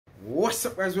What's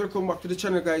up guys, welcome back to the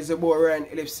channel guys. Your boy Ryan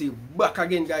LFC back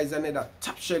again guys, another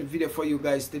top shelf video for you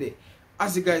guys today.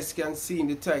 As you guys can see in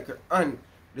the title and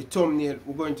the thumbnail,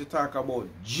 we're going to talk about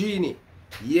Gini.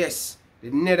 Yes, the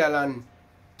Netherlands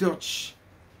Dutch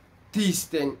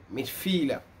decent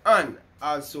midfielder, and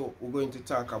also we're going to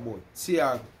talk about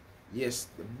Thiago. Yes,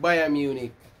 the Bayern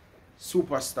Munich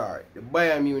superstar, the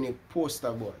Bayern Munich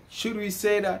poster boy. Should we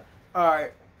say that,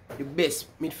 or the best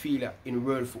midfielder in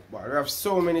world football? We have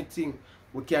so many things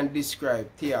we can describe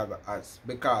Thiago as,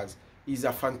 because he's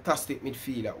a fantastic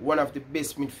midfielder, one of the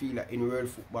best midfielder in world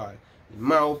football. In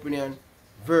my opinion,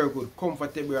 very good,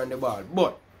 comfortable on the ball.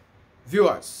 But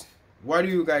viewers, what do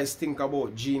you guys think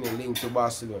about Gini linked to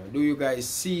Barcelona? Do you guys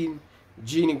see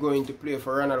Gini going to play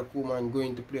for Ronald Koeman,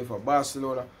 going to play for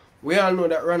Barcelona? We all know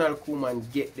that Ronald Koeman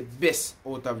get the best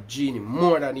out of Gini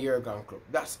more than Jurgen Klopp.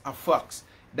 That's a fact.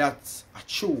 That's a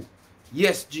true.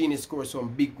 Yes, Gini scored some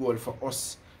big goal for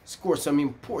us, scored some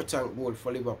important goal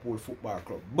for Liverpool Football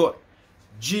Club. But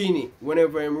Gini,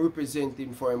 whenever I'm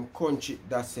representing for him country,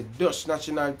 that's the Dutch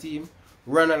national team,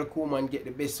 Ronald Koeman get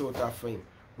the best out of him.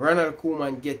 Ronald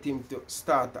Koeman get him to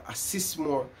start to assist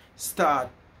more, start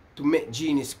to make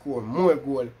Gini score more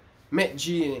goal, make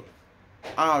Gini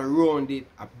all rounded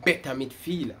a better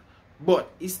midfielder. But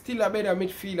he's still a better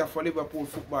midfielder for Liverpool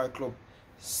Football Club.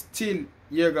 Still,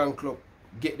 Jurgen Klopp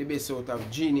get the best out of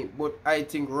Gini, but I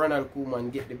think Ronald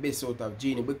Koeman get the best out of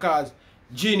Gini, because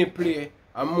Gini play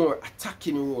a more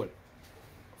attacking role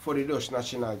for the Dutch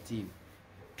national team.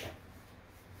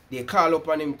 They call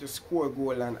upon him to score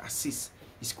goal and assist.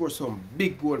 He scored some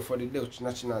big goal for the Dutch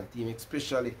national team,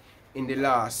 especially in the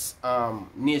last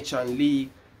Nation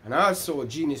League. And also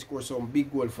Gini scored some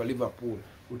big goal for Liverpool.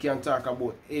 We can talk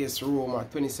about AS Roma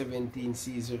 2017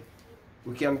 season.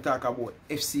 We can talk about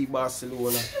FC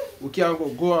Barcelona. We can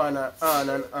go on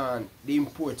and on. The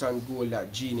important goal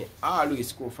that Gini always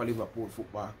scored for Liverpool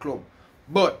Football Club.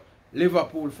 But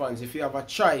Liverpool fans, if you have a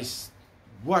choice,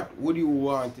 what would you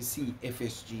want to see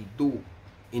FSG do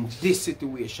in this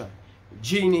situation?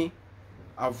 Gini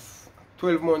have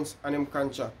 12 months on him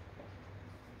contract.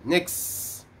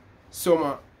 Next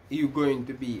summer, you're going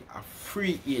to be a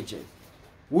free agent.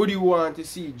 Would you want to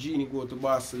see Gini go to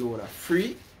Barcelona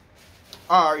free?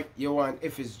 Or you want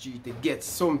FSG to get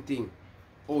something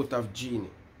out of Gini?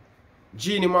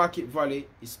 Gini market value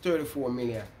is £34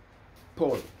 million.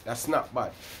 That's not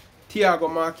bad.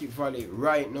 Thiago market value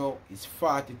right now is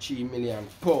 £43 million.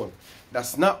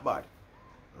 That's not bad.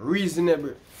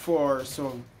 Reasonable for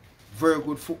some very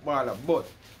good footballer, but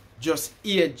just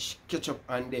age catch up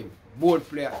on them. Both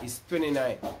player is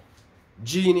 29.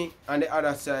 Gini on the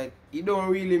other side, he don't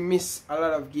really miss a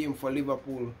lot of game for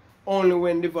Liverpool. Only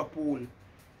when Liverpool,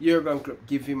 Jurgen Klopp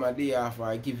give him a day off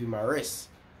or give him a rest.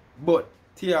 But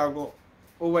Thiago,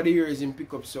 over the years, he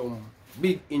pick up some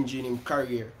big injury in his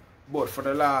career. But for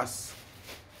the last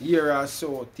year or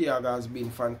so, Thiago has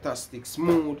been fantastic,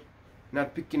 smooth,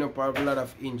 not picking up a lot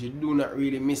of injury. Do not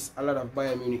really miss a lot of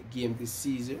Bayern Munich games this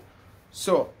season.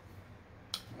 So,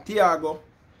 Thiago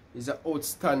is an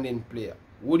outstanding player.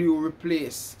 Would you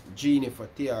replace Gini for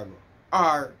Thiago?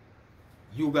 Or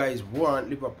you guys want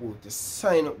Liverpool to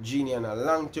sign up Gini on a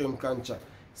long-term contract,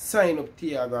 sign up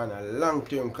Thiago on a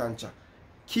long-term contract,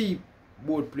 keep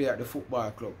both players at the football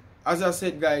club? As I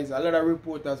said guys, a lot of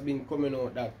reports has been coming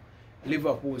out that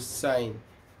Liverpool signed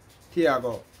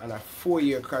Thiago on a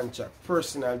 4-year contract,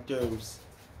 personal terms,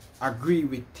 agree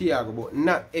with Thiago, but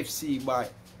not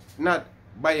not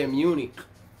Bayern Munich.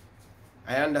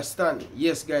 I understand,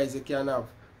 yes guys, you can have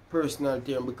personal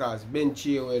terms because Ben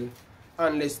Chilwell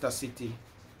and Leicester City,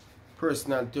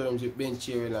 personal terms with Ben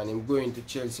Chilwell, and him going to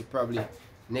Chelsea probably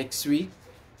next week.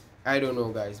 I don't know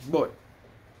guys, but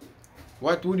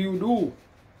what would you do?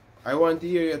 I want to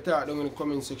hear your thought down in the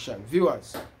comment section.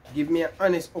 Viewers, give me an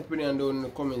honest opinion down in the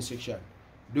comment section.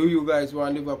 Do you guys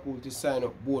want Liverpool to sign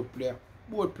up both players?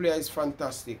 Both players is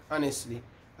fantastic, honestly.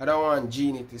 I don't want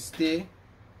Gini to stay.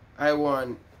 I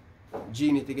want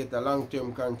Gini to get a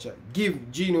long-term contract. Give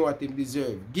Gini what he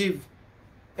deserves. Give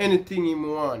anything he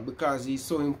want, because he's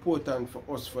so important for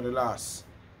us for the last,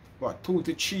 what, 2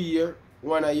 to 3 years.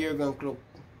 One a Jurgen Klopp,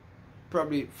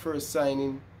 probably first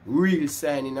signing, real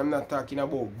signing. I'm not talking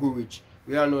about Gurich.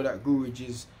 We all know that Gurich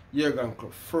is Jurgen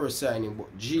Klopp first signing,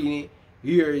 but Gini,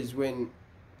 here when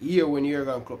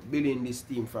Jurgen Klopp building this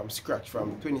team from scratch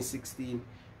from 2016.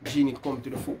 Gini come to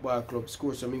the football club,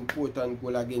 score some important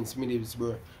goal against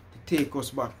Middlesbrough to take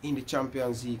us back in the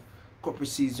Champions League a couple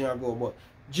seasons ago. But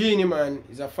Gini, man,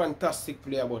 is a fantastic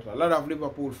player, but a lot of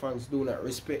Liverpool fans do not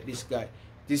respect this guy.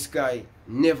 This guy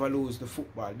never lose the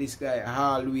football. This guy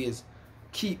always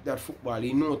keep that football.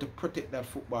 He know to protect that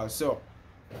football. So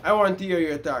I want to hear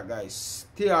your thought, guys.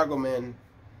 Thiago, man,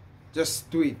 just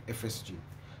do it, FSG.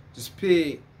 Just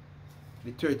pay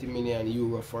the 30 million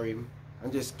euro for him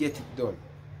and just get it done.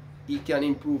 He can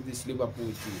improve this Liverpool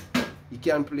team. He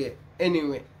can play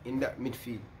anywhere in that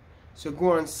midfield. So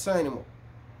go and sign him up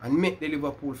and make the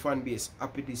Liverpool fan base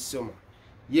happy this summer.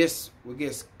 Yes, we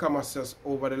get Camasas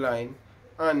over the line,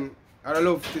 and I'd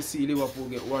love to see Liverpool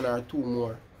get 1 or 2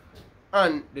 more.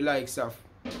 And the likes of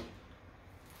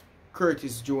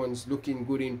Curtis Jones looking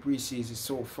good in preseason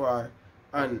so far,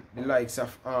 and the likes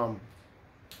of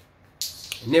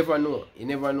you never know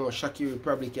Shaqiri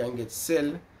probably can get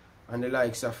sell, and the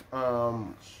likes of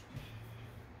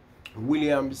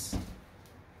Williams,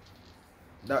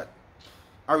 that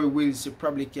Harry Wilson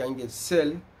probably can get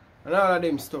sell, and all of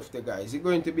them stuff there, guys. It's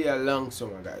going to be a long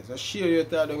summer, guys. So share your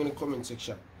thought down in the comment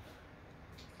section.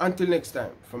 Until next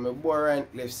time, from a boy Ryan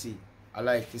LFC, I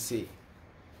like to say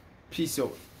peace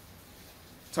out.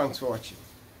 Thanks for watching.